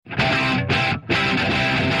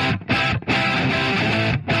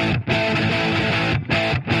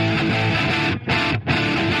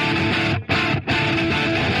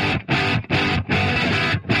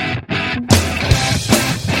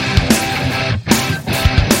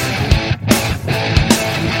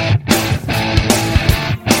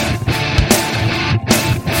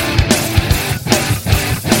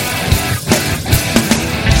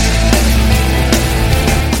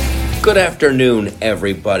Good afternoon,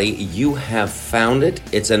 everybody. You have found it.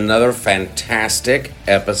 It's another fantastic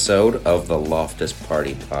episode of the Loftus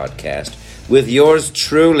Party Podcast with yours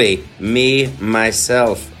truly, me,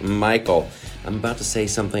 myself, Michael. I'm about to say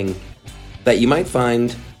something that you might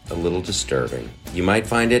find a little disturbing. You might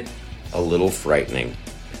find it a little frightening.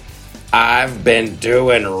 I've been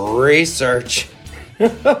doing research.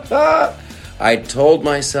 I told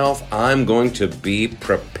myself I'm going to be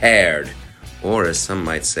prepared. Or as some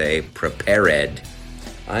might say, prepared.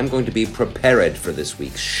 I'm going to be prepared for this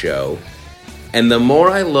week's show. And the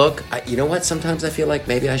more I look, you know what? Sometimes I feel like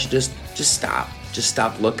maybe I should just stop. Just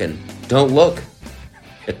stop looking. Don't look.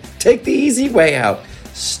 Take the easy way out.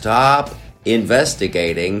 Stop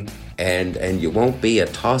investigating and you won't be a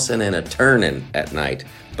tossing and a turning at night.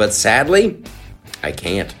 But sadly, I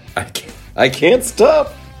can't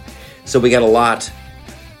stop. So we got a lot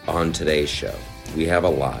on today's show. We have a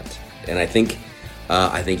lot. And I think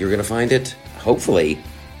you're going to find it, hopefully,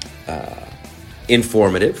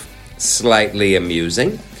 informative, slightly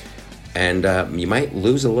amusing, and you might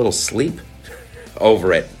lose a little sleep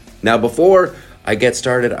over it. Now, before I get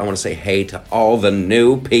started, I want to say hey to all the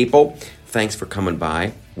new people. Thanks for coming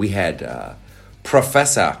by. We had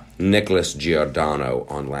Professor Nicholas Giordano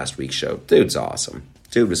on last week's show. Dude's awesome.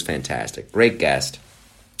 Dude was fantastic. Great guest.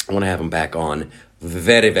 I want to have him back on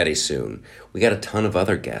very, very soon. We got a ton of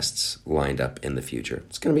other guests lined up in the future.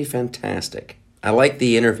 It's going to be fantastic. I like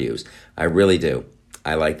the interviews. I really do.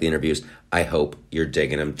 I like the interviews. I hope you're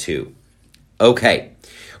digging them too. Okay,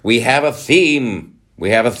 we have a theme.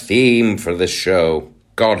 We have a theme for this show.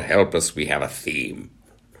 God help us, we have a theme.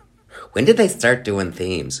 When did they start doing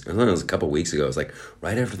themes? It was a couple weeks ago. It was like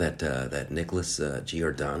right after that Nicholas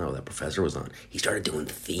Giordano, that professor was on. He started doing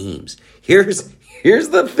themes. Here's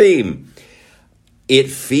the theme. It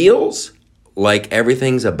feels like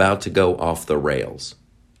everything's about to go off the rails.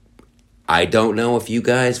 I don't know if you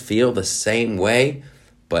guys feel the same way,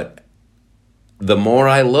 but the more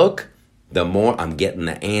I look, the more I'm getting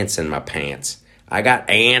the ants in my pants. I got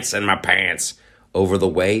ants in my pants over the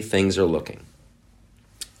way things are looking.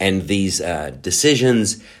 And these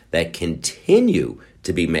decisions that continue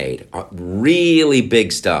to be made are really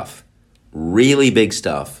big stuff,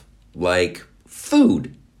 like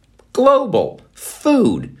food, global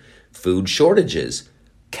food shortages,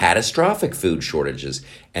 catastrophic food shortages,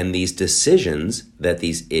 and these decisions that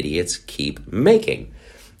these idiots keep making.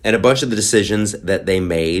 And a bunch of the decisions that they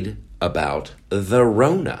made about the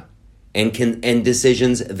Rona and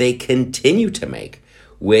decisions they continue to make,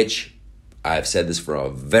 which I've said this for a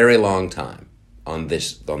very long time on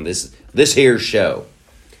this here show.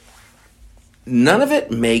 None of it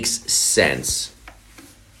makes sense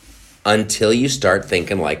until you start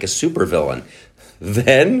thinking like a supervillain.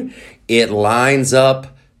 Then it lines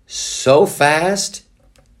up so fast,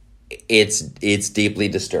 it's deeply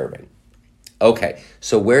disturbing. Okay,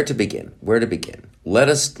 so where to begin?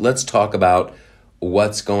 Let's talk about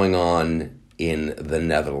what's going on in the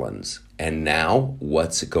Netherlands and now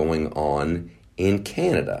what's going on in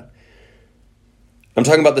Canada. I'm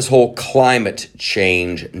talking about this whole climate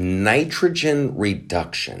change, nitrogen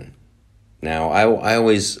reduction. Now, I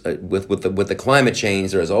always, with the climate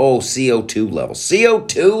change, there's, CO2 levels.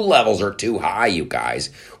 CO2 levels are too high, you guys.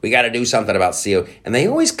 We got to do something about CO. And they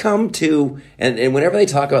always come to, and whenever they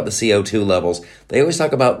talk about the CO2 levels, they always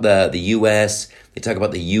talk about the U.S., they talk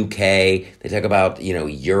about the UK, they talk about,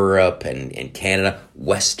 Europe and Canada,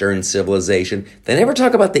 Western civilization. They never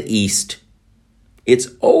talk about the East. It's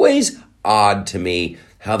always odd to me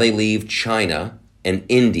how they leave China and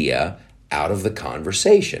India out of the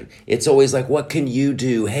conversation. It's always like, what can you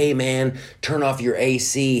do? Hey, man, turn off your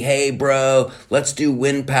AC. Hey, bro, let's do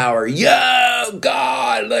wind power. Yo,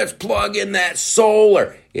 God, let's plug in that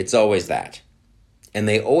solar. It's always that. And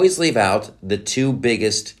they always leave out the two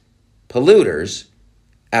biggest polluters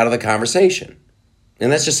out of the conversation.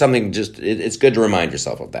 And that's just something, it's good to remind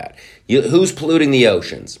yourself of that. Who's polluting the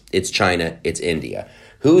oceans? It's China, it's India.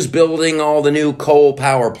 Who's building all the new coal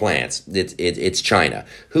power plants? It's China.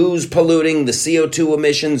 Who's polluting the CO2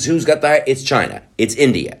 emissions? Who's got that? It's China. It's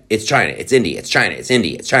India. It's China. It's India. It's China. It's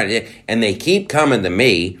India. It's China. And they keep coming to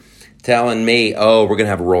me, telling me, we're gonna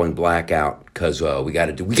have a rolling blackout because we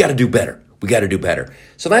gotta do better. We gotta do better.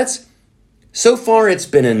 So far it's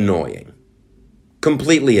been annoying,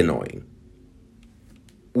 completely annoying.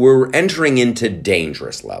 We're entering into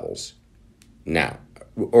dangerous levels now.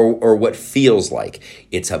 Or what feels like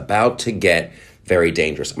it's about to get very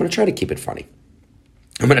dangerous. I'm going to try to keep it funny.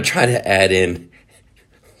 I'm going to try to add in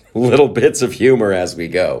little bits of humor as we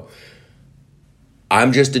go.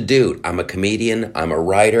 I'm just a dude. I'm a comedian. I'm a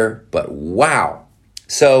writer. But wow.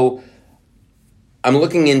 So I'm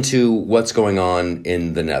looking into what's going on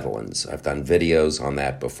in the Netherlands. I've done videos on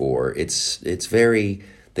that before. It's very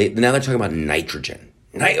now they're talking about nitrogen.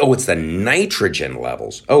 It's the nitrogen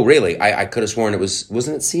levels. Oh, really? I could have sworn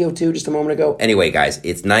wasn't it CO2 just a moment ago? Anyway, guys,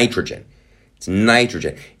 it's nitrogen. It's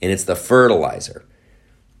nitrogen, and it's the fertilizer.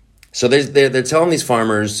 So they're telling these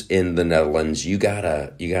farmers in the Netherlands, you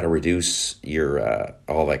gotta reduce your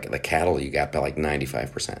all the cattle you got by like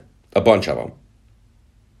 95%. A bunch of them,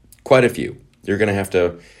 quite a few. You're gonna have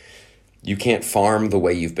to. You can't farm the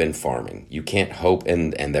way you've been farming. You can't hope,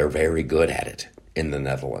 and they're very good at it in the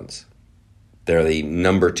Netherlands. They're the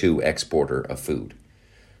number 2 exporter of food.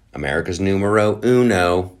 America's numero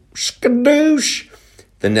uno. Skadoosh.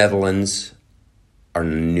 The Netherlands are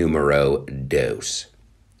numero dos.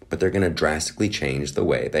 But they're going to drastically change the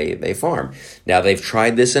way they farm. Now, they've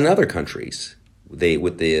tried this in other countries. With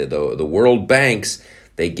the World Banks,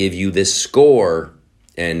 they give you this score,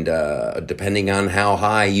 and depending on how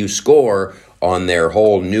high you score on their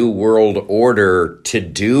whole New World Order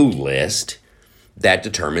to-do list, that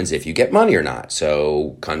determines if you get money or not.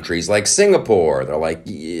 So countries like Singapore, they're like,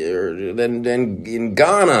 then in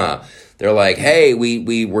Ghana, they're like, hey,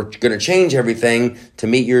 we were going to change everything to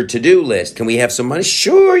meet your to-do list. Can we have some money?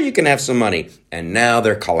 Sure, you can have some money. And now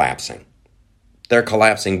they're collapsing. They're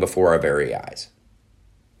collapsing before our very eyes.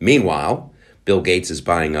 Meanwhile, Bill Gates is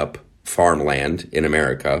buying up farmland in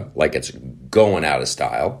America like it's going out of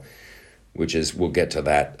style, which is, we'll get to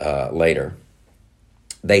that later.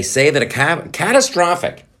 They say that a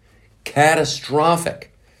catastrophic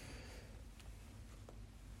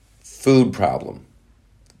food problem,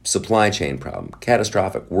 supply chain problem,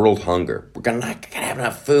 catastrophic world hunger. We're not gonna have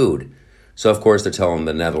enough food. So of course they're telling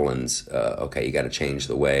the Netherlands, okay, you got to change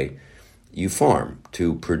the way you farm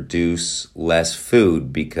to produce less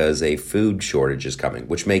food because a food shortage is coming,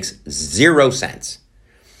 which makes 0 sense.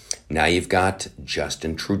 Now you've got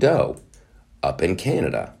Justin Trudeau up in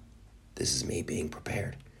Canada. This is me being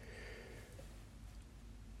prepared.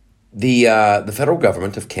 The federal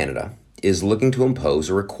government of Canada is looking to impose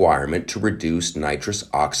a requirement to reduce nitrous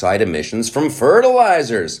oxide emissions from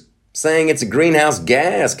fertilizers, saying it's a greenhouse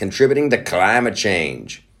gas contributing to climate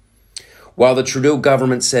change. While the Trudeau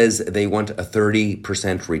government says they want a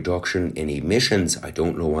 30% reduction in emissions, I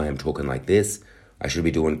don't know why I'm talking like this. I should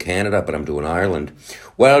be doing Canada, but I'm doing Ireland.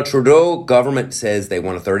 While Trudeau government says they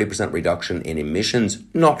want a 30% reduction in emissions,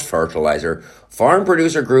 not fertilizer, farm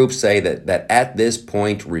producer groups say that at this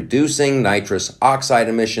point, reducing nitrous oxide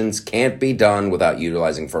emissions can't be done without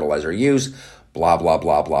utilizing fertilizer use, blah, blah,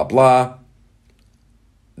 blah, blah, blah.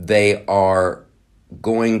 They are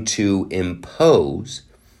going to impose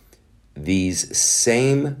these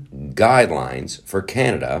same guidelines for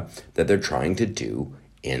Canada that they're trying to do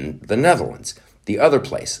in the Netherlands. The other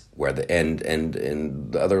place where where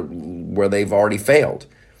they've already failed.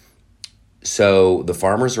 So the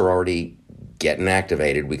farmers are already getting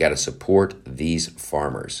activated. We got to support these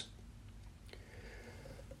farmers.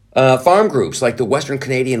 Farm groups like the Western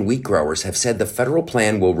Canadian wheat growers have said the federal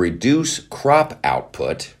plan will reduce crop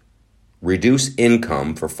output, reduce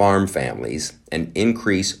income for farm families, and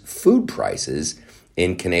increase food prices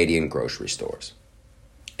in Canadian grocery stores.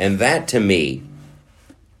 And that, to me,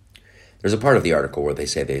 there's a part of the article where they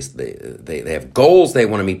say they have goals they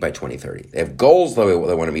want to meet by 2030. They have goals they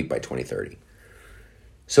want to meet by 2030.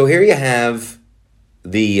 So here you have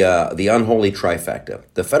the unholy trifecta.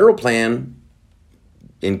 The federal plan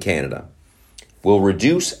in Canada will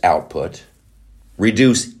reduce output,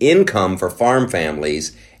 reduce income for farm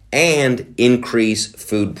families, and increase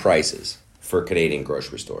food prices for Canadian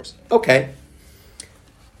grocery stores. Okay.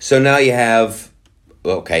 So now you have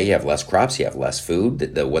less crops, you have less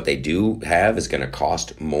food. What they do have is going to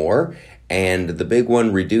cost more. And the big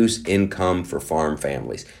one, reduce income for farm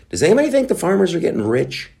families. Does anybody think the farmers are getting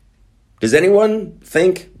rich? Does anyone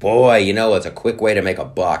think, boy, it's a quick way to make a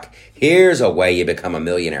buck. Here's a way you become a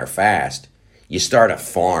millionaire fast. You start a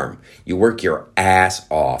farm. You work your ass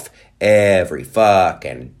off every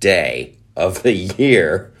fucking day of the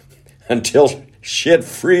year until shit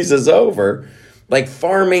freezes over. Like,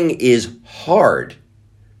 farming is hard.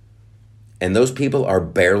 And those people are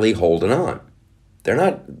barely holding on. They're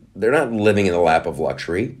not living in the lap of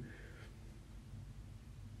luxury.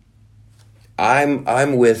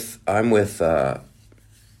 I'm with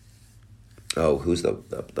who's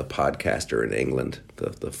the podcaster in England,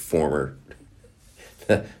 the former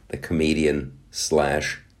the comedian /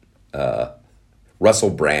 Russell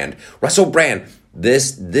Brand. Russell Brand.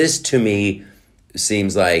 This to me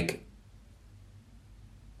seems like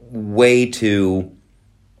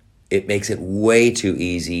it makes it way too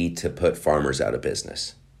easy to put farmers out of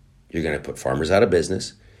business. You're going to put farmers out of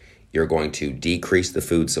business. you're going to decrease the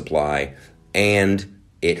food supply, and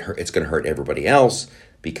it's going to hurt everybody else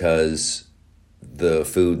because the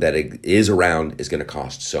food that is around is going to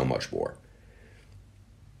cost so much more.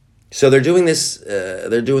 So they're doing this.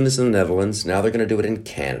 They're doing this in the Netherlands. Now they're going to do it in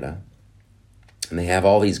Canada, and they have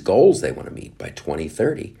all these goals they want to meet by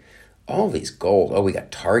 2030. All these goals. Oh, we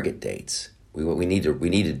got target dates. We need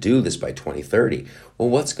to do this by 2030. Well,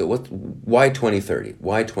 why 2030?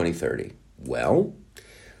 Why 2030? Well,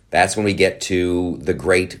 that's when we get to the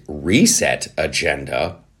Great Reset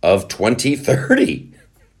agenda of 2030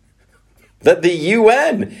 that the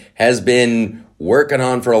UN has been working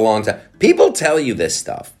on for a long time. People tell you this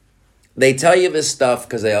stuff. They tell you this stuff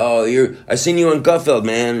because I seen you on Gutfeld,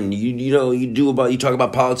 man, and you talk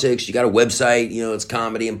about politics. You got a website, it's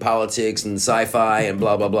comedy and politics and sci-fi and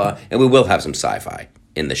blah blah blah. And we will have some sci-fi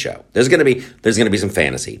in the show. There's gonna be some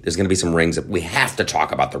fantasy. There's gonna be some rings of. We have to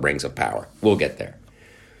talk about the rings of power. We'll get there.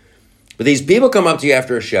 But these people come up to you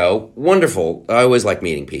after a show. Wonderful. I always like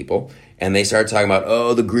meeting people. And they start talking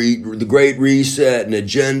about, the Great Reset and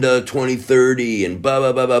Agenda 2030 and blah,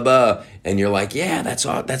 blah, blah, blah, blah. And you're like, yeah, that's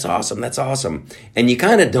awesome. That's awesome. And you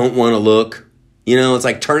kind of don't want to look, it's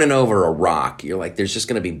like turning over a rock. You're like, there's just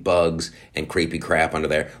going to be bugs and creepy crap under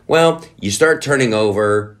there. Well, you start turning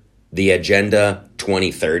over the Agenda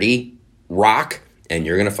 2030 rock, and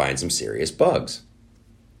you're going to find some serious bugs.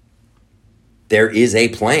 There is a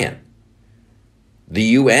plan. The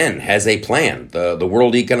UN has a plan. The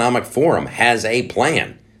World Economic Forum has a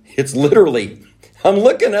plan. It's literally, I'm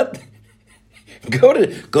looking at, go to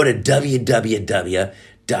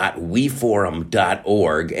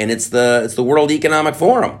www.weforum.org, and it's the World Economic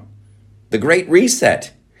Forum, the Great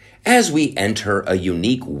Reset, as we enter a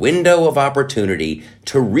unique window of opportunity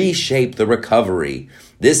to reshape the recovery.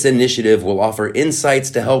 This initiative will offer insights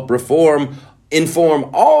to help inform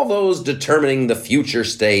all those determining the future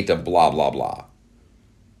state of blah, blah, blah.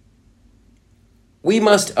 We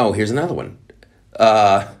must. Oh, here's another one.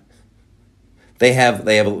 They have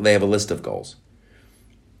a list of goals,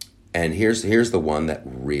 and here's the one that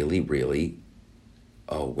really.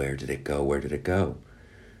 Oh, where did it go?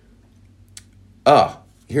 Oh,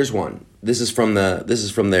 here's one. This is from their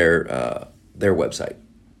website.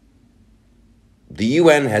 The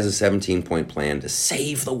UN has a 17-point plan to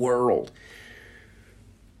save the world.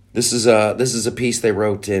 This is a piece they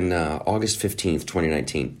wrote in August 15th,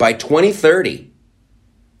 2019. By 2030.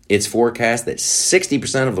 It's forecast that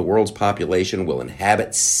 60% of the world's population will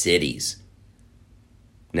inhabit cities.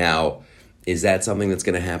 Now, is that something that's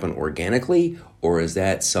going to happen organically, or is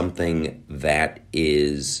that something that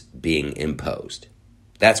is being imposed?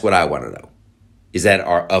 That's what I want to know. Is that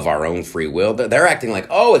of our own free will? They're acting like,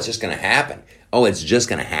 it's just going to happen. Oh, it's just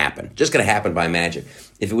going to happen. Just going to happen by magic.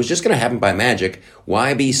 If it was just going to happen by magic,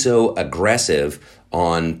 why be so aggressive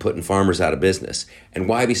on putting farmers out of business? And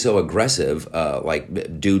why be so aggressive,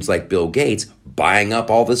 like dudes like Bill Gates, buying up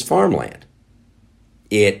all this farmland?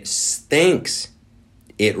 It stinks.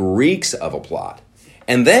 It reeks of a plot.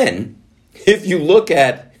 And then, if you look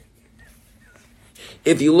at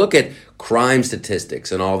crime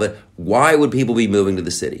statistics and all that, why would people be moving to the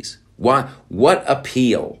cities? Why? What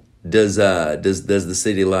appeal does the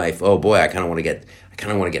city life? Oh boy, I kind of want to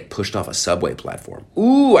get pushed off a subway platform.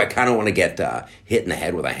 Ooh, I kind of want to get hit in the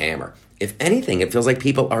head with a hammer. If anything, it feels like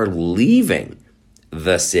people are leaving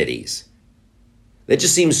the cities. That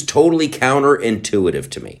just seems totally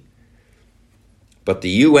counterintuitive to me. But the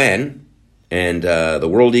UN and the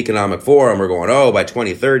World Economic Forum are going, by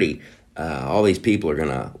 2030, all these people are going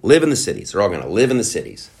to live in the cities. They're all going to live in the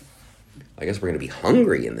cities. I guess we're going to be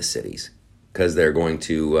hungry in the cities because they're going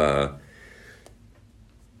to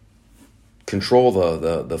control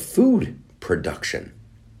the food production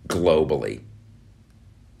globally.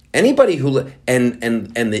 Anybody who and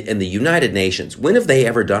the United Nations, when have they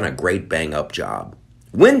ever done a great bang up job?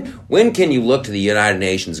 When can you look to the United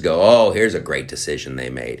Nations and go, here's a great decision they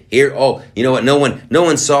made. Here, you know what? No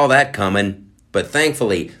one saw that coming, but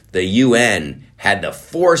thankfully the UN had the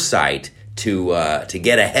foresight to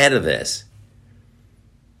get ahead of this.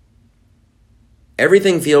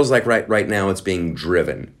 Everything feels like right now it's being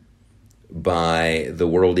driven by the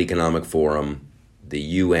World Economic Forum, the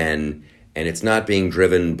UN, and it's not being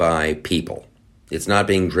driven by people. It's not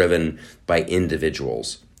being driven by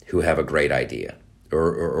individuals who have a great idea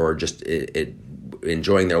or just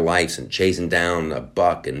enjoying their lives and chasing down a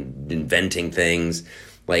buck and inventing things.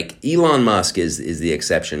 Like Elon Musk is the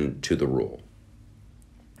exception to the rule.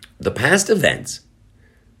 The past events,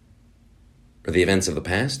 or the events of the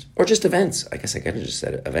past, or just events. I guess I could have just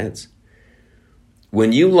said events.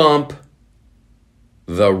 When you lump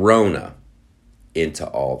the Rona into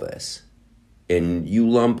all this, and you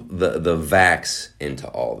lump the vax into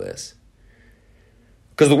all this.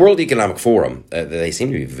 Because the World Economic Forum, they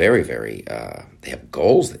seem to be very, very. They have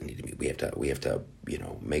goals that need to be. We have to,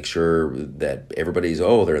 make sure that everybody's.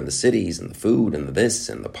 They're in the cities and the food and the this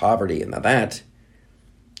and the poverty and the that.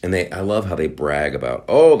 And I love how they brag about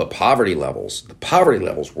the poverty levels. The poverty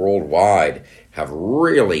levels worldwide have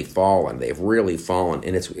really fallen. They've really fallen,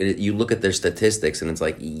 and you look at their statistics, and it's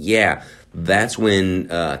like, yeah, that's when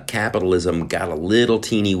capitalism got a little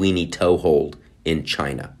teeny weeny toehold in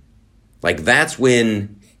China. Like, that's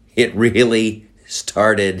when it really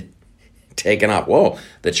started taking off. Whoa,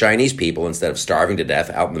 the Chinese people, instead of starving to death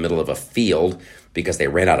out in the middle of a field because they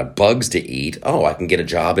ran out of bugs to eat, I can get a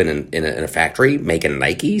job in a factory making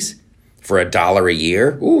Nikes for $1 a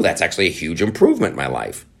year. Ooh, that's actually a huge improvement in my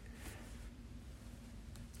life.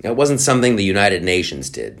 Now, it wasn't something the United Nations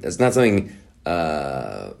did. That's not something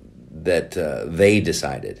that they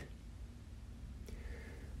decided.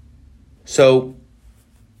 So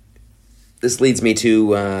this leads me to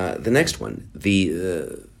the next one.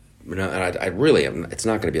 It's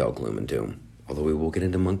not going to be all gloom and doom, although we will get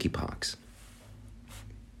into monkeypox.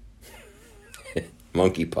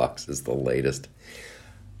 Monkeypox is the latest.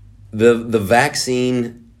 The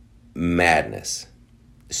vaccine madness.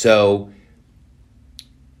 So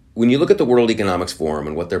when you look at the World Economics Forum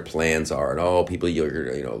and what their plans are, and everybody's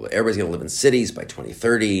going to live in cities by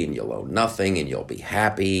 2030, and you'll own nothing, and you'll be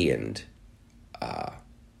happy, and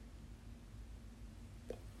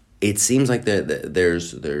it seems like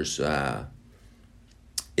there's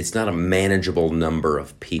it's not a manageable number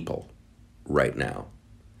of people right now.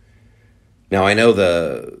 Now, I know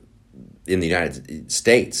in the United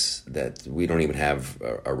States that we don't even have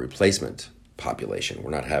a replacement population.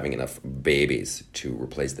 We're not having enough babies to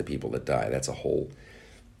replace the people that die. That's a whole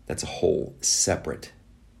separate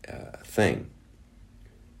thing.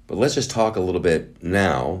 But let's just talk a little bit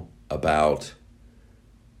now about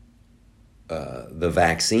the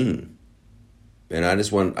vaccine, and I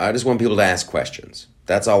just want people to ask questions.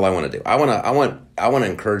 That's all I want to do. I want to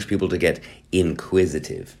encourage people to get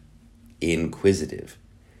inquisitive.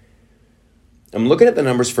 I'm looking at the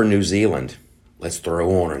numbers for New Zealand. Let's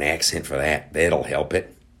throw on an accent for that. That'll help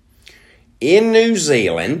it. In New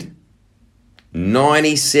Zealand,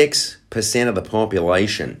 96% of the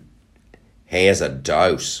population has a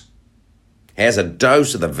dose. Has a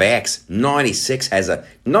dose of the vax. 96 has a...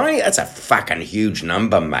 90, that's a fucking huge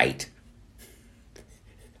number, mate.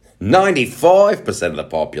 95% of the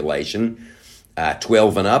population,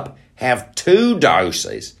 12 and up, have 2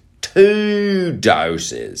 doses. 2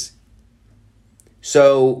 doses.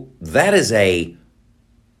 So that is a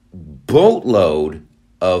boatload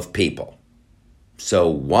of people. So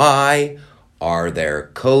why are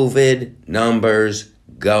their COVID numbers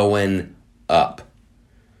going up?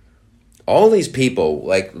 All these people,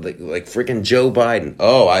 like freaking Joe Biden.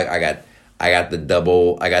 I got the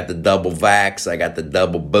double vax, I got the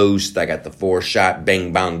double boost, I got the 4-shot,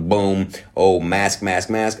 bing, bang, boom. Mask,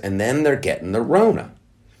 and then they're getting the Rona.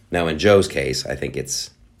 Now, in Joe's case, I don't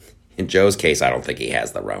think he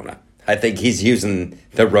has the Rona. I think he's using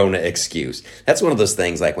the Rona excuse. That's one of those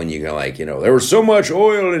things like when you go there was so much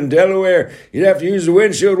oil in Delaware, you'd have to use the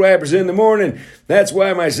windshield wipers in the morning. That's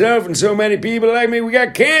why myself and so many people like me, we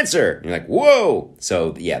got cancer. And you're like, whoa.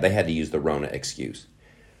 So, yeah, they had to use the Rona excuse.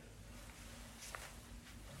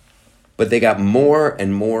 But they got more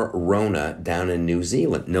and more Rona down in New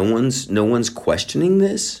Zealand. No one's questioning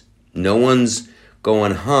this. No one's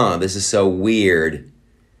going, this is so weird.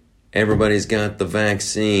 Everybody's got the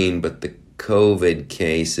vaccine, but the COVID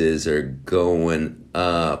cases are going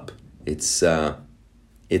up. It's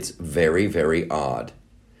very, very odd.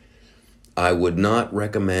 I would not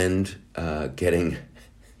recommend getting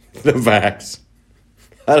the vax.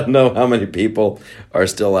 I don't know how many people are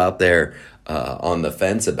still out there on the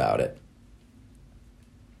fence about it.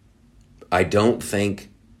 I don't think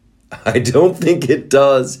it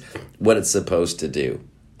does what it's supposed to do.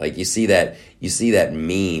 Like you see that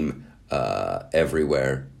meme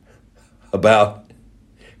everywhere about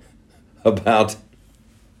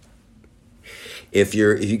if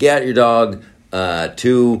you got your dog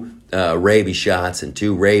 2 rabies shots and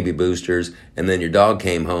 2 rabies boosters, and then your dog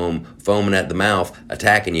came home foaming at the mouth,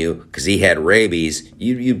 attacking you because he had rabies,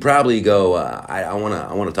 you'd probably go, I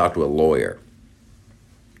want to talk to a lawyer.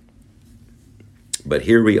 But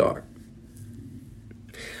here we are.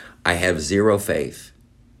 I have zero faith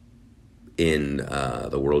in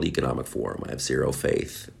the World Economic Forum. I have zero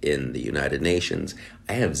faith in the United Nations.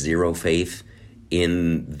 I have zero faith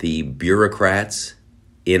in the bureaucrats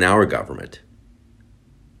in our government.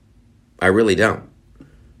 I really don't.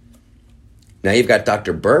 Now you've got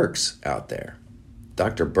Dr. Birx out there.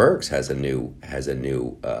 Dr. Birx has a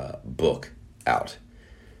new book out.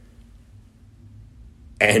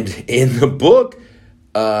 And in the book,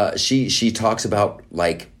 she talks about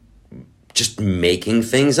like just making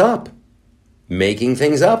things up about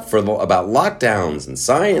lockdowns and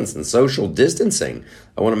science and social distancing.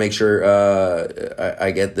 I want to make sure I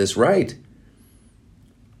get this right.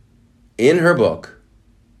 In her book,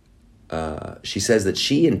 she says that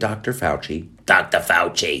she and Dr.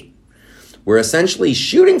 Fauci, were essentially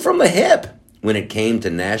shooting from the hip when it came to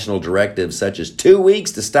national directives such as 2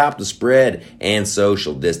 weeks to stop the spread and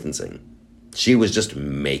social distancing. She was just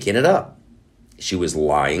making it up. She was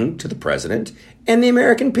lying to the president and the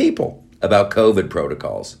American people about COVID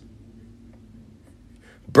protocols.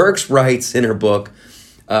 Birx writes in her book,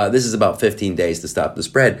 this is about 15 days to stop the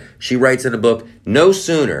spread. She writes in a book, no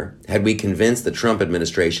sooner had we convinced the Trump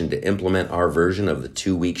administration to implement our version of the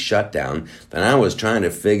 2-week shutdown than I was trying to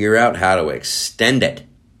figure out how to extend it.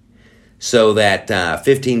 So that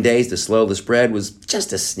 15 days to slow the spread was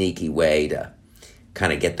just a sneaky way to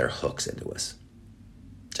kind of get their hooks into us.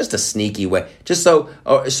 Just a sneaky way. Just so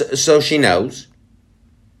she knows.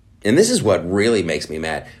 And this is what really makes me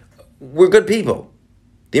mad. We're good people.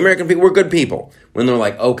 The American people, we're good people. When they're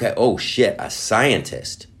like, okay, oh shit, a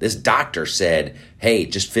scientist. This doctor said, hey,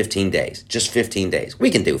 just 15 days. Just 15 days. We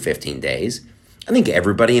can do 15 days. I think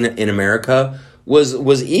everybody in America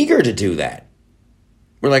was eager to do that.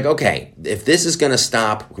 We're like, okay, if this is going to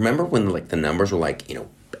stop, remember when like the numbers were like,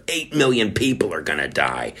 8 million people are going to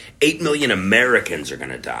die. 8 million Americans are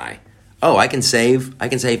going to die. Oh, I can save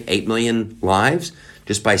 8 million lives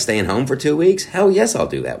just by staying home for 2 weeks? Hell yes, I'll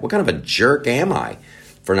do that. What kind of a jerk am I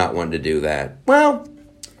for not wanting to do that? Well,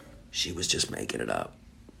 she was just making it up.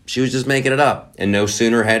 And no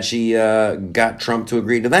sooner had she got Trump to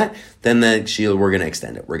agree to that, than we're going to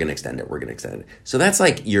extend it. So that's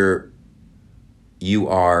like you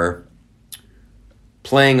are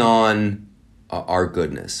playing on our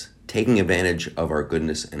goodness, taking advantage of our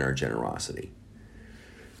goodness and our generosity.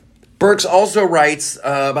 Birx also writes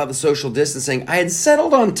about the social distancing. I had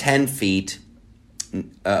settled on 10 feet,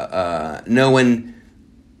 knowing,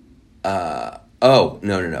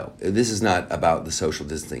 no. This is not about the social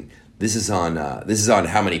distancing. This is on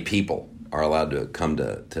how many people are allowed to come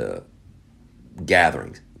to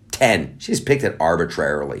gatherings. 10. She just picked it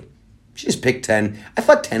arbitrarily. She just picked 10. I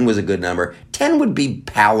thought 10 was a good number. 10 would be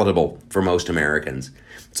palatable for most Americans.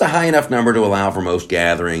 It's a high enough number to allow for most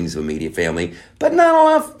gatherings of immediate family, but not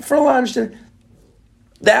enough for lunch.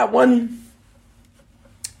 That one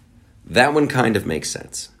kind of makes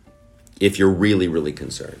sense if you're really, really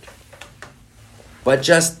concerned. But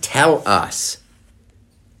just tell us.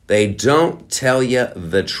 They don't tell you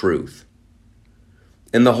the truth.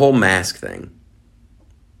 And the whole mask thing.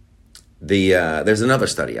 There's another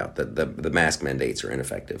study out that the mask mandates are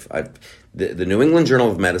ineffective. The New England Journal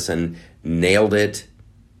of Medicine nailed it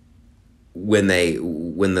when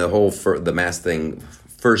the mask thing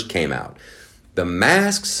first came out. The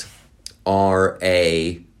masks are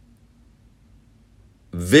a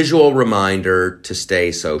visual reminder to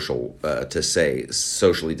stay social, to stay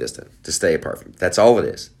socially distant, to stay apart. That's all it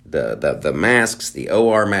is. The masks, the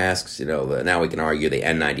OR masks, now we can argue the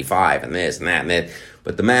N95 and this and that and that.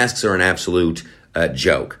 But the masks are an absolute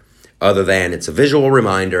joke, other than it's a visual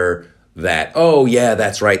reminder that, oh, yeah,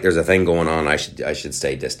 that's right, there's a thing going on, I should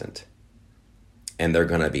stay distant. And they're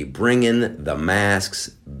going to be bringing the masks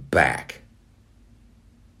back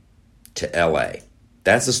to L.A.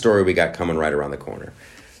 That's the story we got coming right around the corner.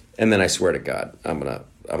 And then I swear to God, I'm gonna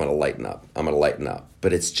lighten up.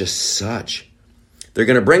 But it's just they're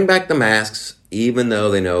going to bring back the masks, even though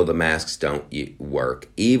they know the masks don't work,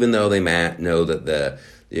 even though they know that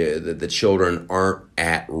the children aren't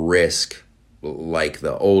at risk like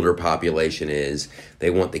the older population is. They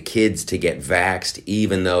want the kids to get vaxxed,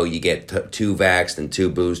 even though you get 2 vaxxed and 2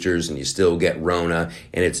 boosters and you still get Rona,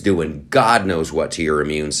 and it's doing God knows what to your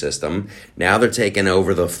immune system. Now they're taking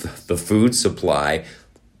over the food supply.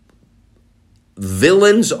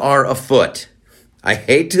 Villains are afoot. I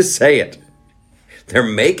hate to say it. They're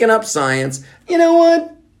making up science. You know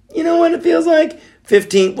what it feels like?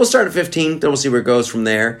 15. We'll start at 15. Then we'll see where it goes from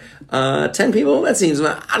there. 10 people, that seems,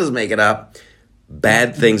 I'll just make it up.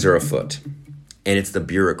 Bad things are afoot. And it's the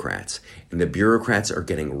bureaucrats. And the bureaucrats are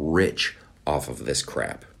getting rich off of this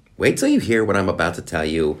crap. Wait till you hear what I'm about to tell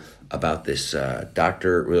you about this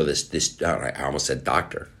doctor. Well, I almost said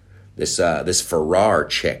doctor. This Farrar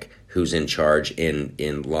chick who's in charge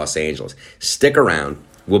in Los Angeles. Stick around.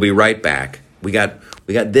 We'll be right back. We got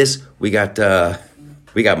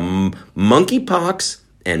monkeypox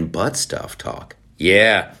and butt stuff talk.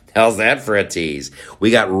 Yeah, How's that for a tease?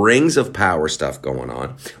 We got Rings of Power stuff going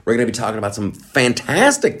on. We're going to be talking about some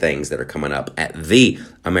fantastic things that are coming up at the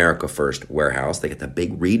America First Warehouse. They got the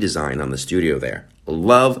big redesign on the studio there.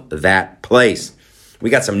 Love that place. We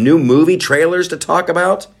got some new movie trailers to talk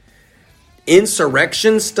about.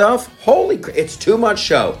 Insurrection stuff. It's too much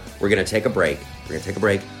show. We're going to take a break. We're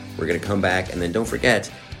going to come back. And then don't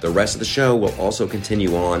forget, the rest of the show will also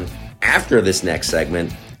continue on after this next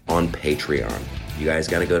segment on Patreon. You guys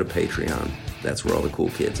got to go to Patreon. That's where all the cool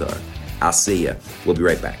kids are. I'll see ya. We'll be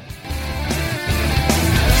right back.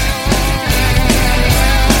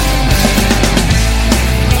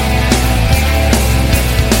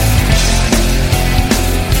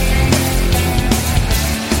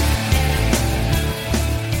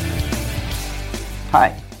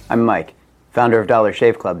 Hi, I'm Mike, founder of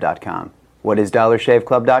DollarShaveClub.com. What is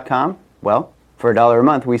DollarShaveClub.com? Well, for $1 a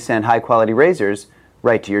month, we send high-quality razors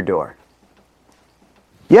right to your door.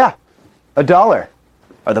 Yeah, $1.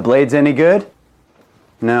 Are the blades any good?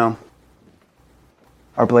 No.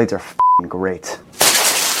 Our blades are f***ing great.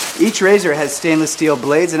 Each razor has stainless steel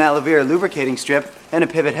blades, an aloe vera lubricating strip, and a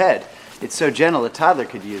pivot head. It's so gentle a toddler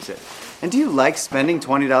could use it. And do you like spending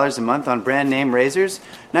 $20 a month on brand name razors?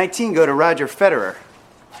 19 go to Roger Federer.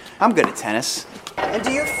 I'm good at tennis. And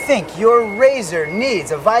do you think your razor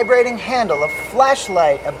needs a vibrating handle, a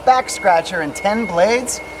flashlight, a back scratcher, and 10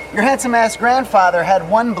 blades? Your handsome-ass grandfather had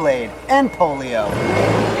 1 blade and polio.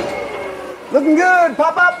 Looking good,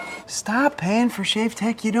 pop-up! Stop paying for shave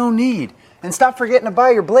tech you don't need. And stop forgetting to buy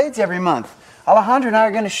your blades every month. Alejandro and I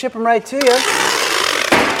are going to ship them right to you.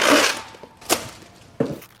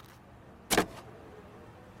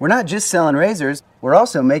 We're not just selling razors, we're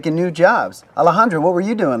also making new jobs. Alejandro, what were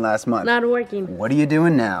you doing last month? Not working. What are you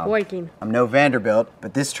doing now? Working. I'm no Vanderbilt,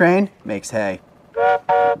 but this train makes hay.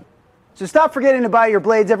 So stop forgetting to buy your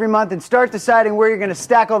blades every month and start deciding where you're going to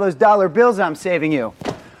stack all those dollar bills I'm saving you.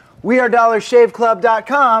 We are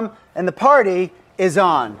DollarShaveClub.com, and the party is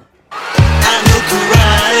on. I know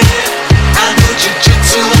karate, I know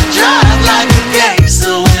jiu-jitsu, I drive like a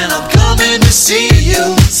gangster when I'm coming to see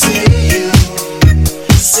you, see you.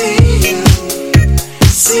 See you,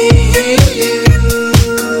 see you.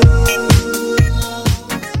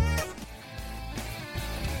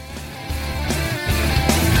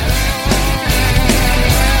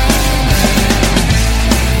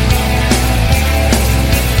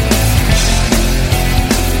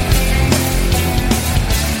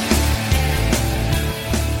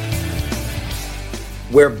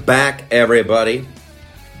 We're back, everybody.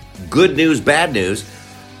 Good news, bad news.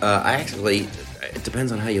 It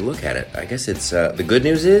depends on how you look at it. I guess it's, the good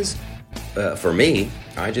news is, for me,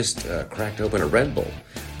 I just cracked open a Red Bull.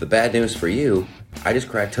 The bad news for you, I just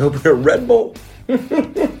cracked open a Red Bull.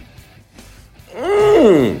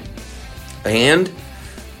 And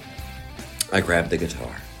I grabbed the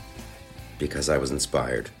guitar because I was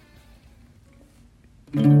inspired.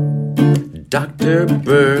 Dr.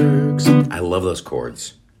 Berg's. I love those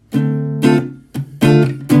chords.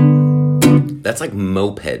 That's like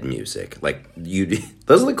moped music.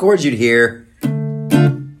 Those are the chords you'd hear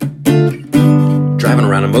driving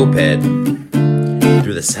around a moped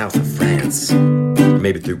through the south of France,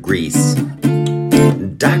 maybe through Greece.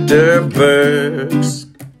 Dr. Berg's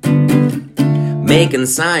making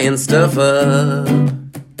science stuff up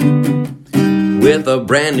with a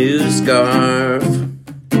brand new scarf,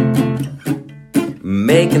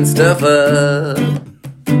 making stuff up.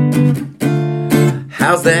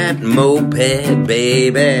 How's that moped,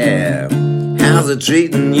 baby? How's it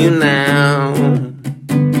treating you now?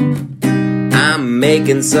 I'm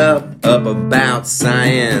making stuff up about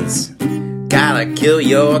science. Gotta kill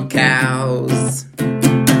your cows.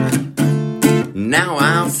 Now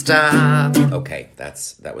I'll stop. Okay,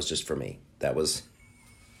 that was just for me. That was...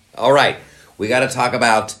 All right, we gotta talk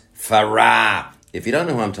about Farrah. If you don't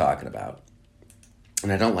know who I'm talking about,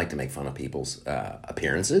 and I don't like to make fun of people's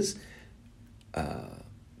appearances,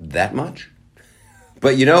 that much.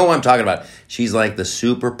 But you know who I'm talking about. She's like the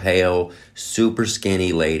super pale, super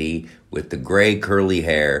skinny lady with the gray curly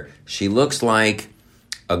hair. She looks like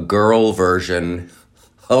a girl version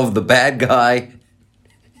of the bad guy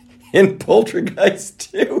in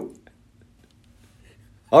Poltergeist 2.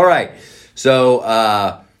 All right.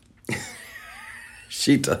 So,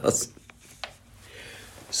 she does.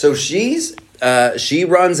 So she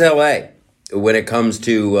runs LA when it comes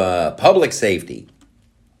to public safety.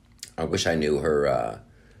 I wish I knew her.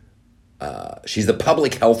 She's the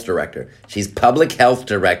public health director. She's public health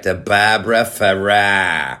director Barbara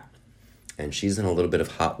Farrah. And she's in a little bit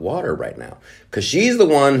of hot water right now. Because she's the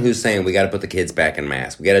one who's saying we got to put the kids back in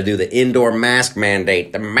masks. We got to do the indoor mask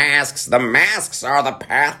mandate. The masks are the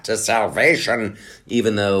path to salvation.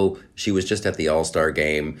 Even though she was just at the All-Star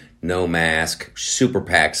game, no mask, super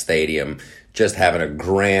packed stadium, just having a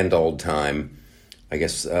grand old time. I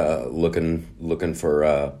guess looking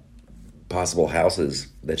for possible houses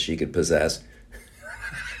that she could possess.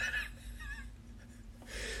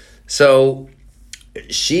 So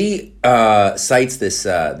she cites this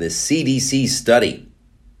CDC study.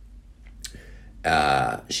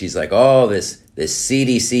 She's like, oh, this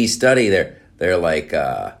CDC study. They're like,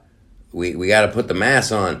 we got to put the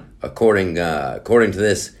mask on according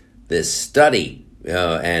to this study.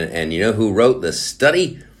 And you know who wrote the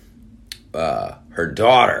study? Her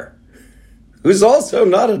daughter, who's also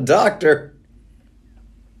not a doctor.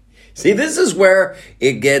 See, this is where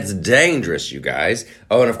it gets dangerous, you guys.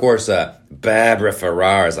 Oh, and of course, Barbara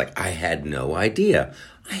Ferrer is like, I had no idea.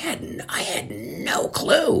 I had no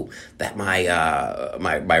clue that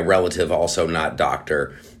my relative, also not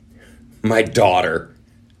doctor, my daughter,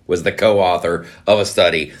 was the co-author of a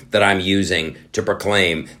study that I'm using to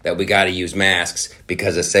proclaim that we got to use masks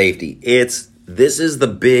because of safety. This is the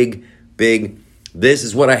big, this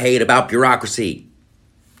is what I hate about bureaucracy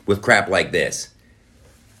with crap like this.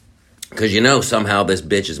 Because somehow this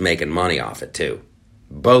bitch is making money off it too.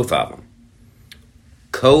 Both of them.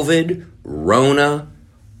 COVID, Rona,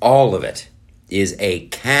 all of it is a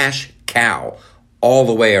cash cow all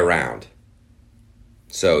the way around.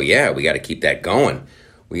 So yeah, we got to keep that going.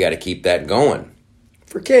 We got to keep that going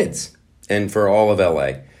for kids and for all of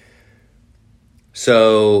LA.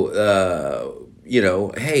 So,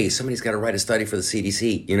 hey, somebody's got to write a study for the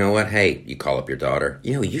CDC. You know what? Hey, you call up your daughter.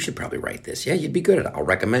 You should probably write this. Yeah, you'd be good at it. I'll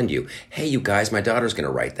recommend you. Hey, you guys, my daughter's going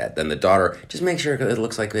to write that. Then the daughter, just make sure it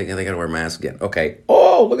looks like they got to wear masks again. Okay.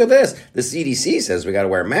 Oh, look at this. The CDC says we got to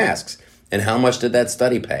wear masks. And how much did that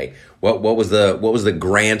study pay? What was the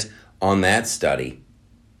grant on that study?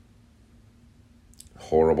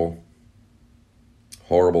 Horrible.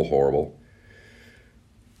 Horrible.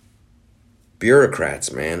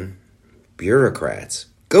 Bureaucrats, man. Bureaucrats.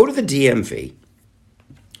 Go to the DMV.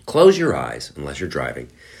 Close your eyes, unless you're driving,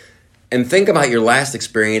 and think about your last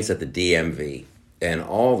experience at the DMV and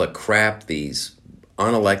all the crap these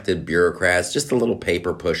unelected bureaucrats, just the little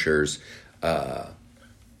paper pushers, the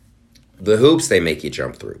hoops they make you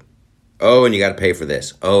jump through. Oh, and you got to pay for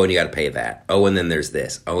this. Oh, and you got to pay that. Oh, and then there's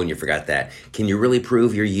this. Oh, and you forgot that. Can you really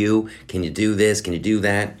prove you're you? Can you do this? Can you do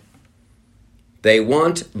that? They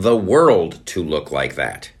want the world to look like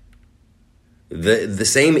that. The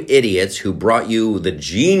same idiots who brought you the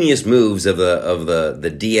genius moves of the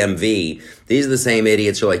DMV, these are the same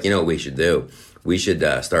idiots who are like, what we should do? We should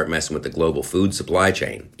start messing with the global food supply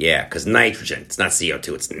chain. Yeah, because nitrogen. It's not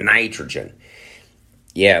CO2, it's nitrogen.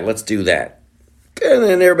 Yeah, let's do that. And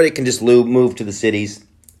then everybody can just move to the cities.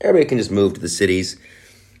 Everybody can just move to the cities.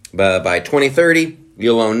 But by 2030,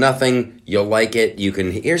 you'll own nothing. You'll like it.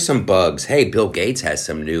 Here's some bugs. Hey, Bill Gates has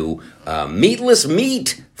some new meatless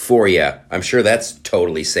meat for you. I'm sure that's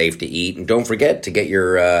totally safe to eat. And don't forget to get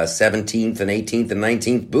your 17th and 18th and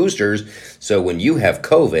 19th boosters. So when you have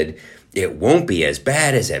COVID, it won't be as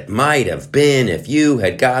bad as it might have been if you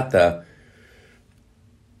had got the...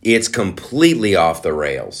 It's completely off the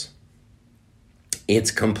rails.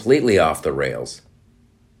 It's completely off the rails.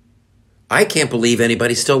 I can't believe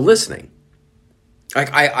anybody's still listening.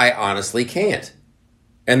 I honestly can't.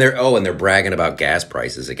 And they're bragging about gas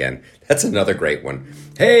prices again. That's another great one.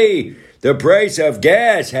 Hey, the price of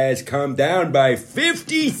gas has come down by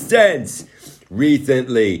 50 cents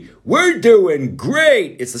recently. We're doing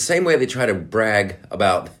great. It's the same way they try to brag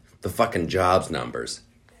about the fucking jobs numbers.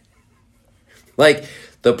 Like,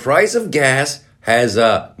 the price of gas has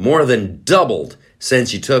more than doubled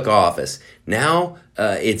since you took office. Now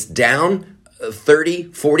it's down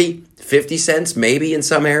 30, 40, 50 cents maybe in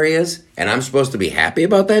some areas, and I'm supposed to be happy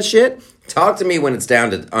about that shit? Talk to me when it's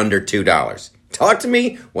down to under $2. Talk to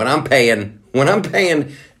me when I'm paying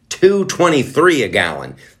 $2.23 a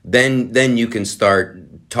gallon. Then you can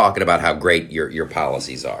start talking about how great your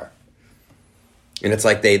policies are. And it's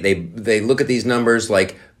like they look at these numbers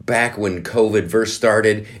like back when COVID first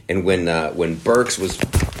started and when Birx was...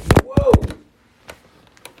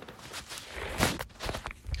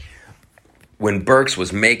 When Birx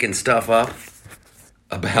was making stuff up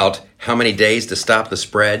about how many days to stop the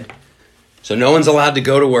spread. So no one's allowed to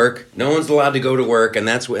go to work. And that's when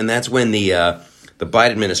the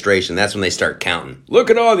Biden administration, that's when they start counting.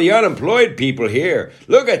 Look at all the unemployed people here.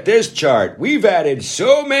 Look at this chart. We've added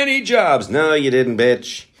so many jobs. No, you didn't,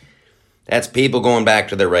 bitch. That's people going back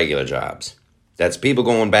to their regular jobs. That's people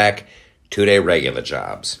going back 2-day regular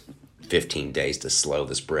jobs. 15 days to slow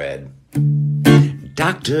this bread.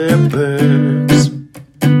 Dr. Burks.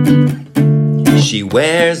 She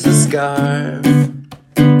wears a scarf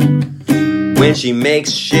when she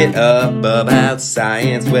makes shit up about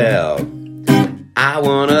science. Well, I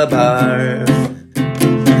wanna barf.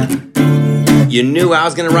 You knew I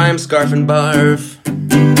was gonna rhyme scarf and barf,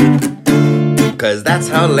 'cause that's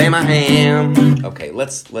how lame I am. Okay,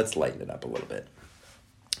 let's lighten it up a little bit.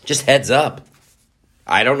 Just heads up.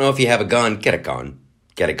 I don't know if you have a gun. Get a gun.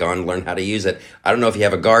 Get a gun. Learn how to use it. I don't know if you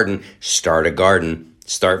have a garden. Start a garden.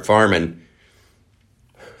 Start farming.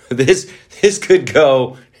 This could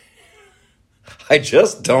go. I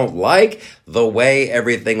just don't like the way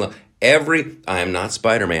everything looks. I am not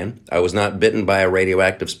Spider-Man. I was not bitten by a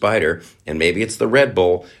radioactive spider, and maybe it's the Red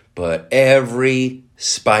Bull, but every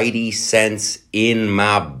spidey sense in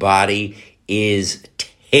my body is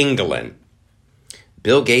tingling.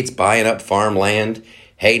 Bill Gates buying up farmland.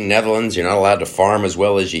 Hey, Netherlands, you're not allowed to farm as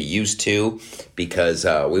well as you used to because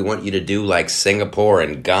we want you to do like Singapore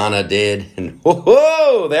and Ghana did. And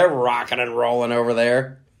whoa, they're rocking and rolling over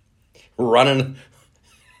there. Running.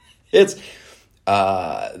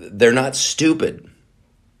 They're not stupid.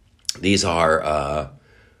 These are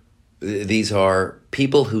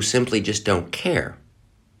people who simply just don't care.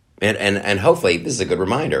 And hopefully this is a good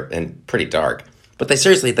reminder and pretty dark, but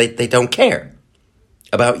they don't care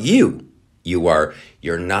about you.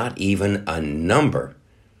 You're not even a number.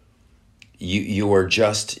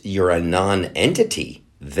 You're a non-entity.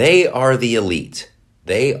 They are the elite.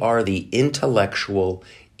 They are the intellectual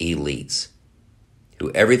elites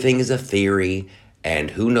who everything is a theory, and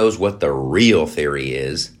who knows what the real theory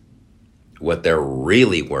is, what they're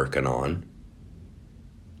really working on.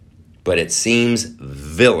 But it seems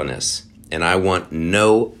villainous, and I want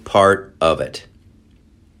no part of it.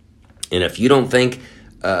 And if you don't think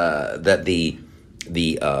that the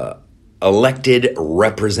elected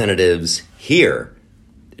representatives here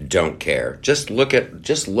don't care, just look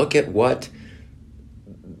at what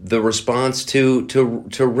the response to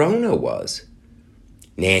Rona was.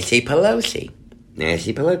 Nancy Pelosi.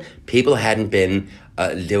 People hadn't been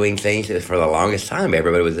doing things for the longest time. It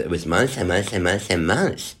was months and months and months and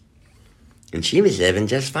months. And she was living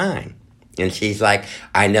just fine. And she's like,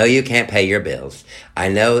 I know you can't pay your bills. I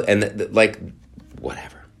know, and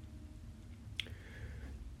whatever.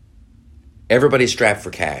 Everybody's strapped for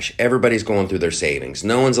cash. Everybody's going through their savings.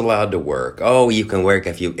 No one's allowed to work. Oh, you can work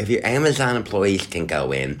if your Amazon employees can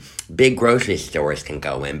go in. Big grocery stores can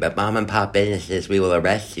go in. But mom and pop businesses, we will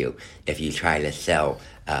arrest you if you try to sell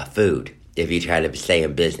food. If you try to stay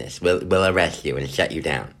in business, we'll arrest you and shut you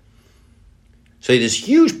down. So this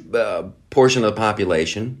huge portion of the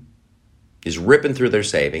population is ripping through their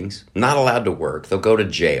savings, not allowed to work. They'll go to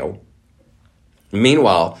jail.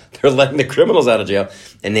 Meanwhile, they're letting the criminals out of jail.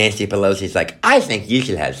 And Nancy Pelosi's like, I think you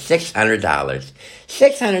should have $600.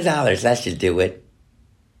 $600, that should do it.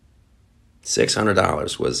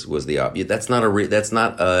 $600 was the offer. That's not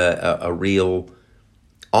a real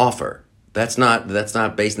offer. That's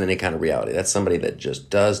not based on any kind of reality. That's somebody that just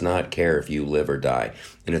does not care if you live or die.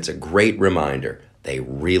 And it's a great reminder. They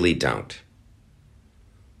really don't.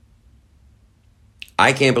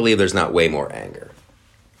 I can't believe there's not way more anger.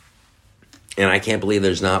 And I can't believe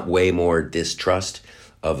there's not way more distrust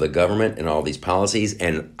of the government and all these policies.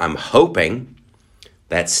 And I'm hoping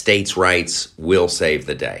that states' rights will save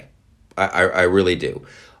the day. I really do.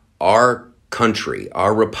 Our country,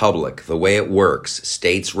 our republic, the way it works,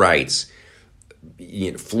 states' rights,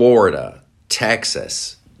 Florida,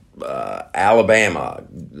 Texas, Alabama,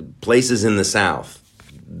 places in the South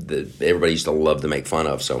that everybody used to love to make fun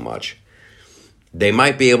of so much, they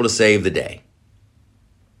might be able to save the day.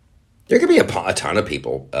 There could be a ton of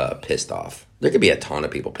people pissed off. There could be a ton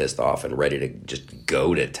of people pissed off and ready to just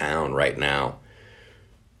go to town right now.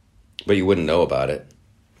 But you wouldn't know about it.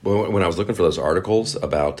 When I was looking for those articles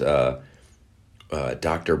about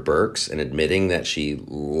Dr. Birx and admitting that she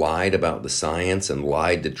lied about the science and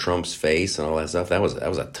lied to Trump's face and all that stuff, that was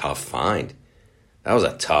a tough find. That was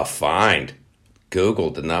a tough find. Google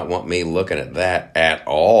did not want me looking at that at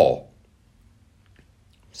all.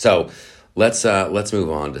 So let's move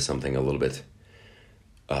on to something a little bit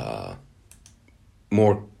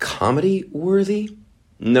more comedy worthy.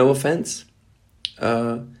 No offense,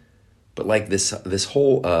 but like this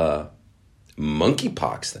whole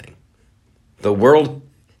monkeypox thing. The World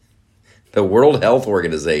Health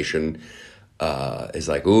Organization is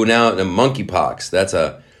like, ooh, now the monkeypox. That's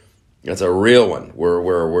a real one.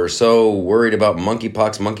 We're so worried about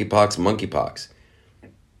monkeypox.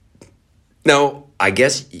 No, I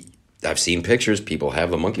guess I've seen pictures. People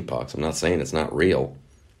have the monkeypox. I'm not saying it's not real,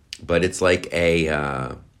 but it's like a.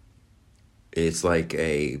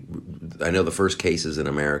 I know the first cases in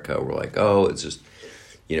America were like, oh, it's just,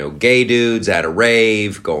 gay dudes at a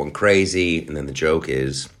rave going crazy. And then the joke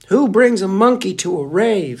is, who brings a monkey to a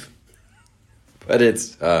rave? But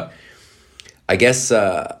it's, I guess,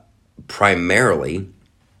 primarily,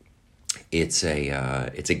 it's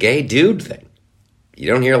a gay dude thing. You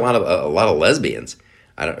don't hear a lot of lesbians.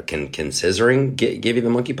 Can scissoring give you the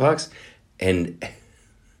monkeypox? And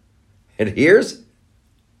here's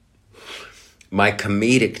my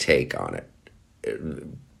comedic take on it.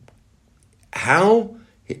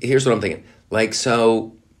 Here's what I'm thinking. Like,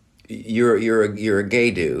 so you're a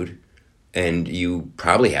gay dude, and you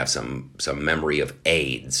probably have some memory of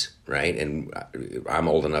AIDS, right? And I'm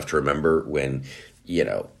old enough to remember when,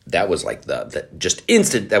 that was like the just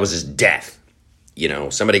instant, that was just death.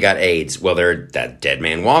 Somebody got AIDS. Well, they're that dead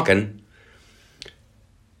man walking.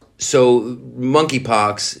 So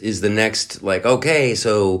monkeypox is the next, like, okay,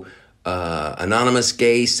 so anonymous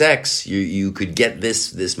gay sex, you could get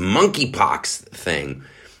this monkeypox thing.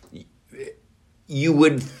 You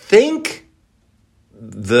would think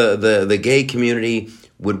the gay community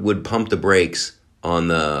would pump the brakes on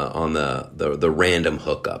the random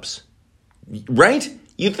hookups, right?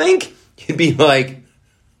 You think you'd be like,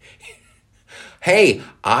 hey,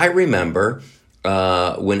 I remember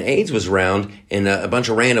when AIDS was around and a bunch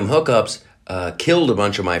of random hookups killed a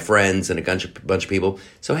bunch of my friends and a bunch of people.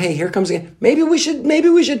 So, hey, here comes again. Maybe we should.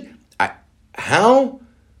 How?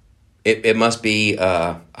 It must be,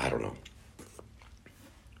 I don't know.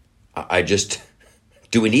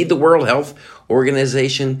 Do we need the World Health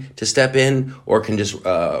Organization to step in, or can just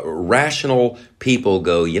rational people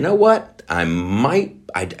go, you know what? I might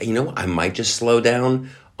just slow down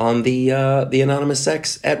on the anonymous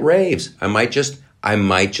sex at raves. I might just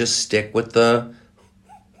stick with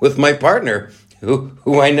my partner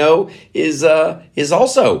who I know is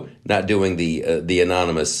also not doing the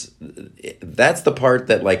anonymous. That's the part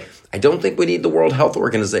that, like, I don't think we need the World Health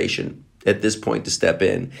Organization at this point to step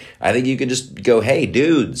in. I think you can just go, hey,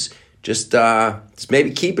 dudes, just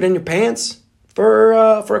maybe keep it in your pants for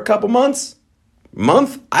a couple months.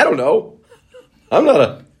 Month? I don't know. I'm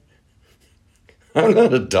not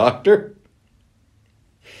a doctor.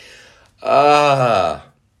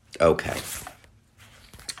 Okay.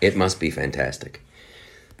 It must be fantastic.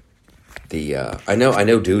 I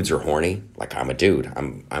know dudes are horny. Like, I'm a dude.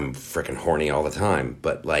 I'm freaking horny all the time.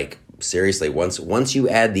 But, like, seriously, once you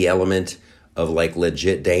add the element of, like,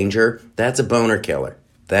 legit danger, that's a boner killer.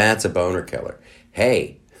 That's a boner killer.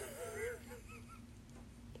 Hey.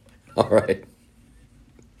 All right.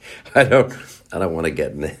 I don't want to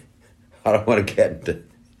get into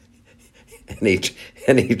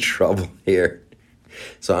any trouble here.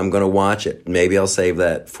 So I'm going to watch it. Maybe I'll save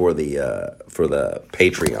that for the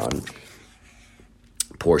Patreon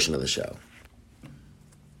portion of the show.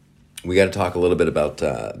 We got to talk a little bit about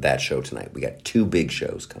that show tonight. We got 2 big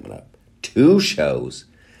shows coming up. 2 shows.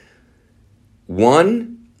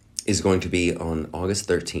 One is going to be on August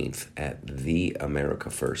 13th at the America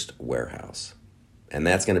First Warehouse. And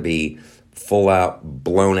that's going to be full out,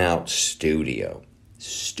 blown out studio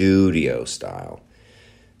style.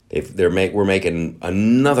 We're making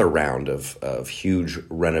another round of huge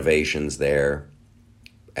renovations there,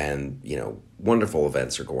 and wonderful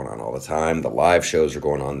events are going on all the time. The live shows are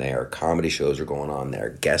going on there, comedy shows are going on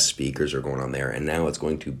there, guest speakers are going on there, and now it's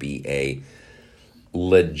going to be a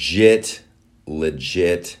legit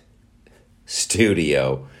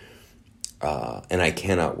studio, and I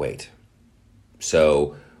cannot wait.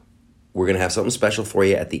 So we're going to have something special for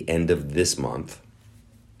you at the end of this month,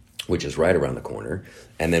 which is right around the corner.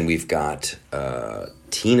 And then we've got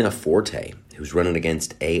Tina Forte, who's running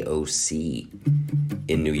against AOC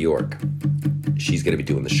in New York. She's going to be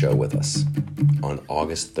doing the show with us on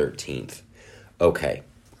August 13th. Okay,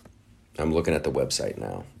 I'm looking at the website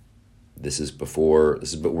now.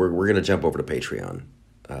 But we're going to jump over to Patreon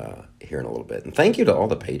here in a little bit. And thank you to all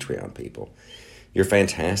the Patreon people. You're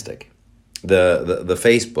fantastic. The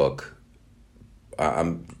Facebook.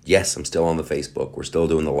 I'm still on the Facebook. We're still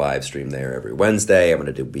doing the live stream there every Wednesday. I'm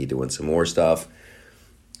going to be doing some more stuff.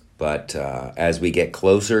 But as we get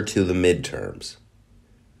closer to the midterms,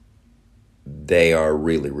 they are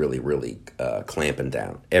really, really, really clamping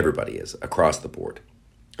down. Everybody is, across the board.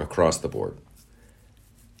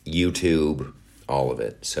 YouTube, all of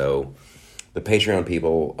it. So the Patreon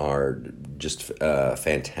people are just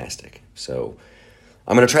fantastic. So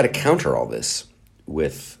I'm going to try to counter all this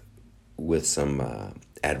with some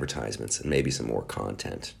advertisements and maybe some more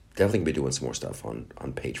content. Definitely going to be doing some more stuff on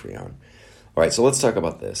Patreon. All right, so let's talk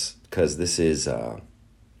about this, because this is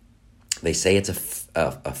They say it's a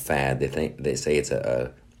fad. They say it's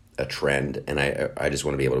a trend, and I just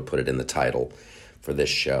want to be able to put it in the title for this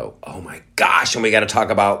show. Oh my gosh! And we got to talk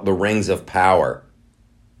about the rings of power.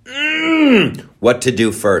 What to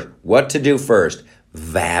do first? What to do first?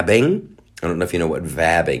 Vabbing. I don't know if you know what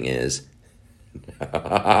vabbing is.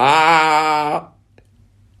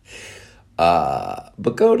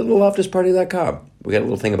 But go to theLoftusParty.com. We got a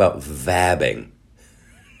little thing about vabbing,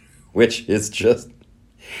 which is just,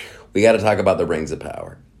 we got to talk about the rings of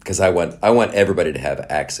power, because I want everybody to have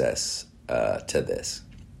access to this,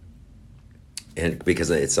 and because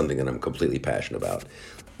it's something that I'm completely passionate about.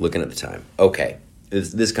 Looking at the time, okay,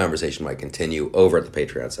 this conversation might continue over at the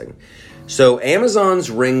Patreon segment. So Amazon's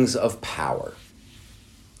Rings of Power,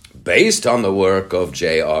 based on the work of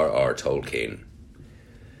J.R.R. Tolkien.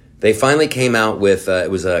 They finally came out with,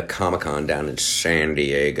 it was a Comic-Con down in San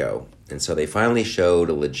Diego. And so they finally showed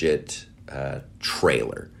a legit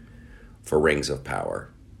trailer for Rings of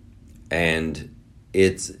Power. And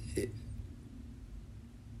it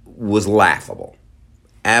was laughable.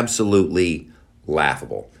 Absolutely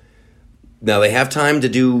laughable. Now, they have time to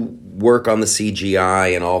do work on the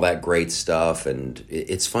CGI and all that great stuff. And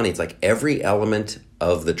it's funny. It's like every element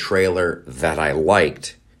of the trailer that I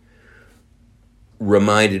liked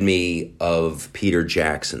reminded me of Peter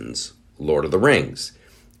Jackson's Lord of the Rings,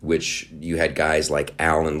 which you had guys like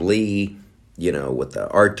Alan Lee, with the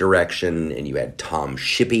art direction, and you had Tom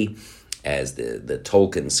Shippey as the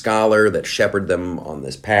Tolkien scholar that shepherded them on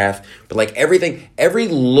this path. But like every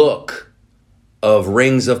look of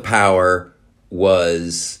Rings of Power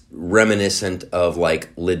was reminiscent of like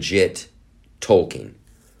legit Tolkien.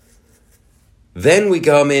 Then we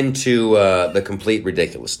come into the complete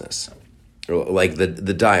ridiculousness. Like the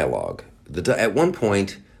dialogue. At one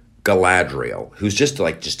point, Galadriel, who's just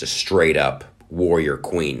a straight up warrior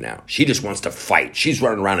queen now. She just wants to fight. She's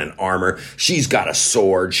running around in armor. She's got a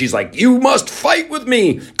sword. She's like, "You must fight with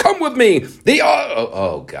me. Come with me."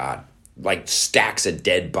 Oh God. Like stacks of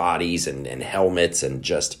dead bodies and helmets and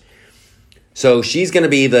just... So she's going to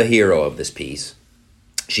be the hero of this piece.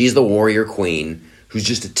 She's the warrior queen who's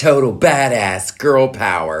just a total badass girl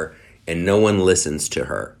power, and no one listens to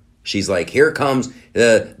her. She's like, here comes,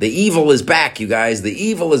 the evil is back, you guys. The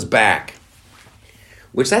evil is back.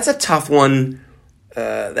 Which, that's a tough one.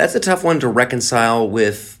 That's a tough one to reconcile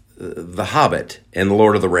with The Hobbit and The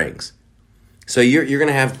Lord of the Rings. So you're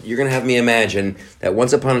gonna have me imagine that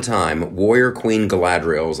once upon a time, warrior queen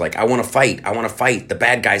Galadriel was like, I want to fight. The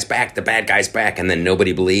bad guy's back. And then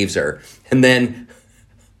nobody believes her. And then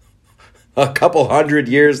a couple hundred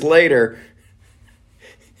years later,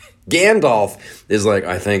 Gandalf is like,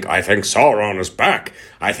 I think Sauron is back.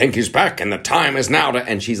 I think he's back, and the time is now to...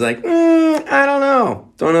 And she's like, I don't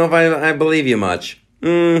know. Don't know if I believe you much.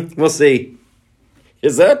 We'll see.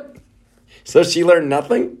 Is that... So she learned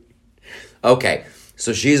nothing? Okay,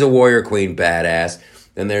 so she's a warrior queen badass.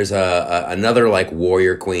 Then there's another, like,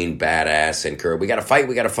 warrior queen badass in Kerr. We gotta fight.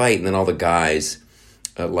 And then all the guys,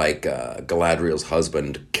 like Galadriel's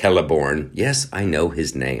husband, Celeborn. Yes, I know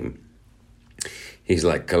his name. He's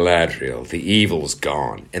like, Galadriel, the evil's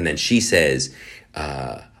gone. And then she says,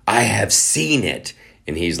 I have seen it.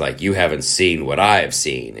 And he's like, you haven't seen what I have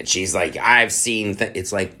seen. And she's like, I've seen...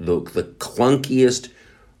 It's like the clunkiest...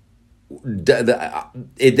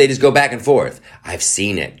 They just go back and forth. I've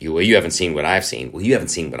seen it. You haven't seen what I've seen. Well, you haven't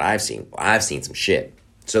seen what I've seen. Well, I've seen some shit.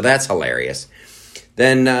 So that's hilarious.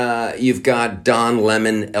 Then you've got Don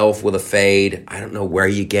Lemon, elf with a fade. I don't know where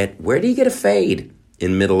do you get a fade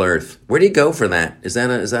in Middle Earth? Where do you go for that? Is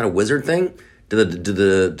that a wizard thing? Do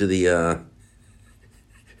the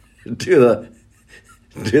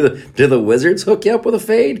wizards hook you up with a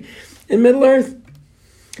fade in Middle Earth?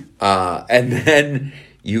 And then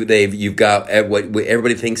you've got what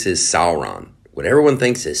everybody thinks is Sauron. What everyone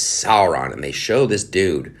thinks is Sauron, and they show this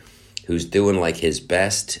dude who's doing like his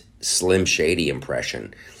best Slim Shady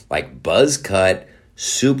impression, like buzz cut,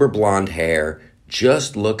 super blonde hair,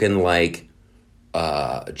 just looking like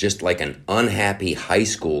an unhappy high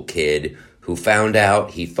school kid who found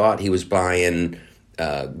out he thought he was buying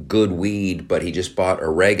good weed, but he just bought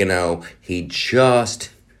oregano. It's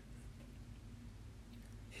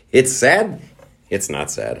sad. It's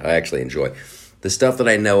not sad. I actually enjoy the stuff that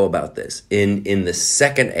I know about this. In the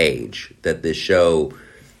second age that this show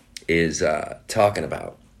is talking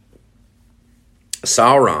about.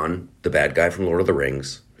 Sauron, the bad guy from Lord of the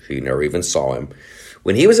Rings, who you never even saw him,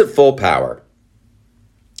 when he was at full power,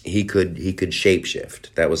 he could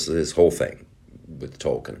shapeshift. That was his whole thing with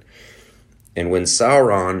Tolkien. And when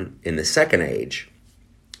Sauron, in the second age,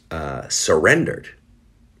 surrendered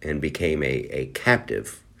and became a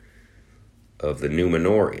captive of the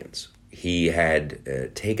Númenóreans, he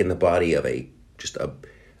had taken the body of a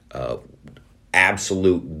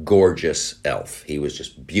absolute gorgeous elf. He was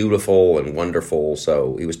just beautiful and wonderful,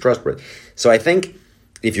 so he was trustworthy. So I think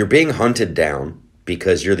if you're being hunted down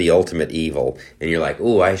because you're the ultimate evil, and you're like,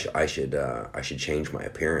 "Oh, I should change my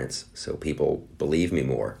appearance so people believe me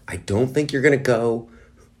more," I don't think you're gonna go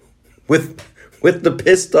with the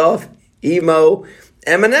pissed off emo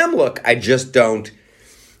Eminem look. I just don't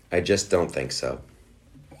think so.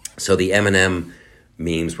 So the Eminem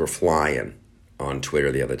memes were flying on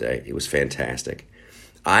Twitter the other day. It was fantastic.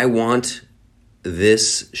 I want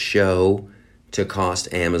this show to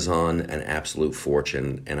cost Amazon an absolute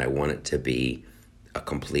fortune, and I want it to be a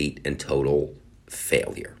complete and total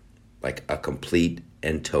failure. Like a complete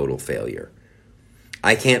and total failure.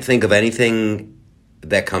 I can't think of anything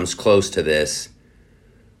that comes close to this,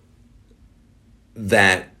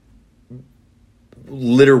 that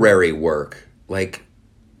literary work, like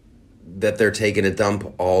that they're taking a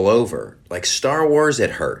dump all over. Like Star Wars,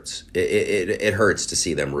 it hurts. It hurts to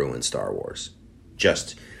see them ruin Star Wars.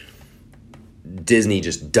 Disney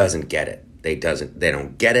just doesn't get it. They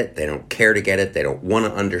don't get it. They don't care to get it. They don't want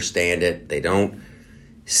to understand it. They don't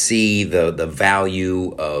see the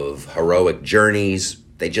value of heroic journeys.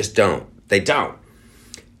 They just don't. They don't.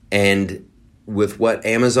 And with what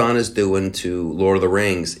Amazon is doing to Lord of the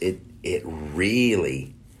Rings, it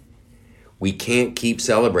really, we can't keep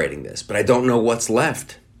celebrating this. But I don't know what's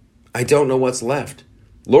left.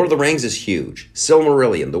 Lord of the Rings is huge.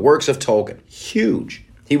 Silmarillion, the works of Tolkien, huge.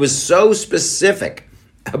 He was so specific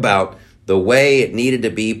about the way it needed to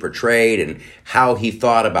be portrayed and how he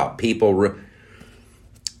thought about people.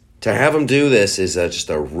 To have him do this is just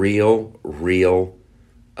a real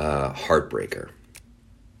heartbreaker.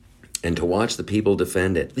 And to watch the people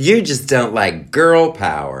defend it. You just don't like girl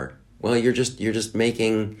power. Well, you're just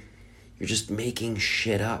making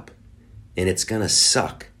shit up. And it's gonna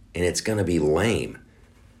suck. And it's gonna be lame.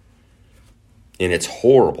 And it's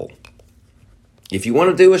horrible. If you want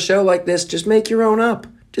to do a show like this, just make your own up.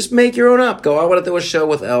 Go, I want to do a show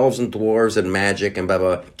with elves and dwarves and magic and blah,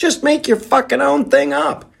 blah, blah. Just make your fucking own thing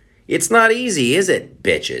up. It's not easy, is it,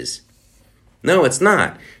 bitches? No, it's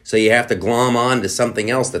not. So you have to glom on to something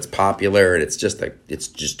else that's popular, and it's just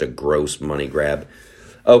a gross money grab.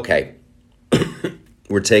 Okay.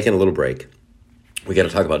 We're taking a little break. We got to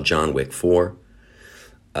talk about John Wick 4.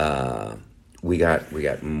 We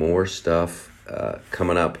got more stuff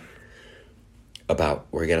coming up about,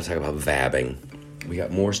 we're going to talk about vabbing. We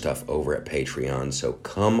got more stuff over at Patreon, so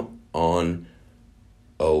come on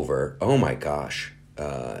over. Oh my gosh.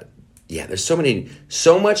 Yeah, there's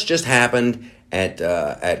so much just happened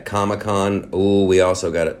at Comic-Con. Ooh, we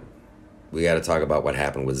also got to talk about what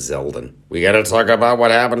happened with Zeldin. We got to talk about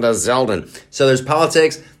what happened to Zeldin. So there's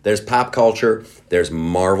politics, there's pop culture, there's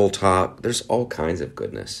Marvel talk, there's all kinds of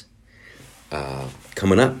goodness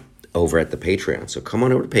coming up over at the Patreon. So come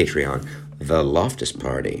on over to Patreon, The Loftus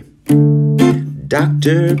Party.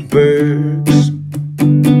 Dr. Burks,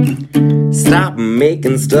 stop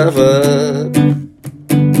making stuff up.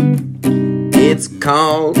 It's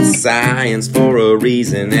called science for a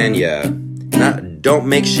reason, and don't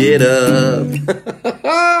make shit up.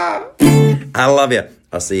 I love you.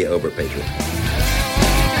 I'll see you over at Patreon.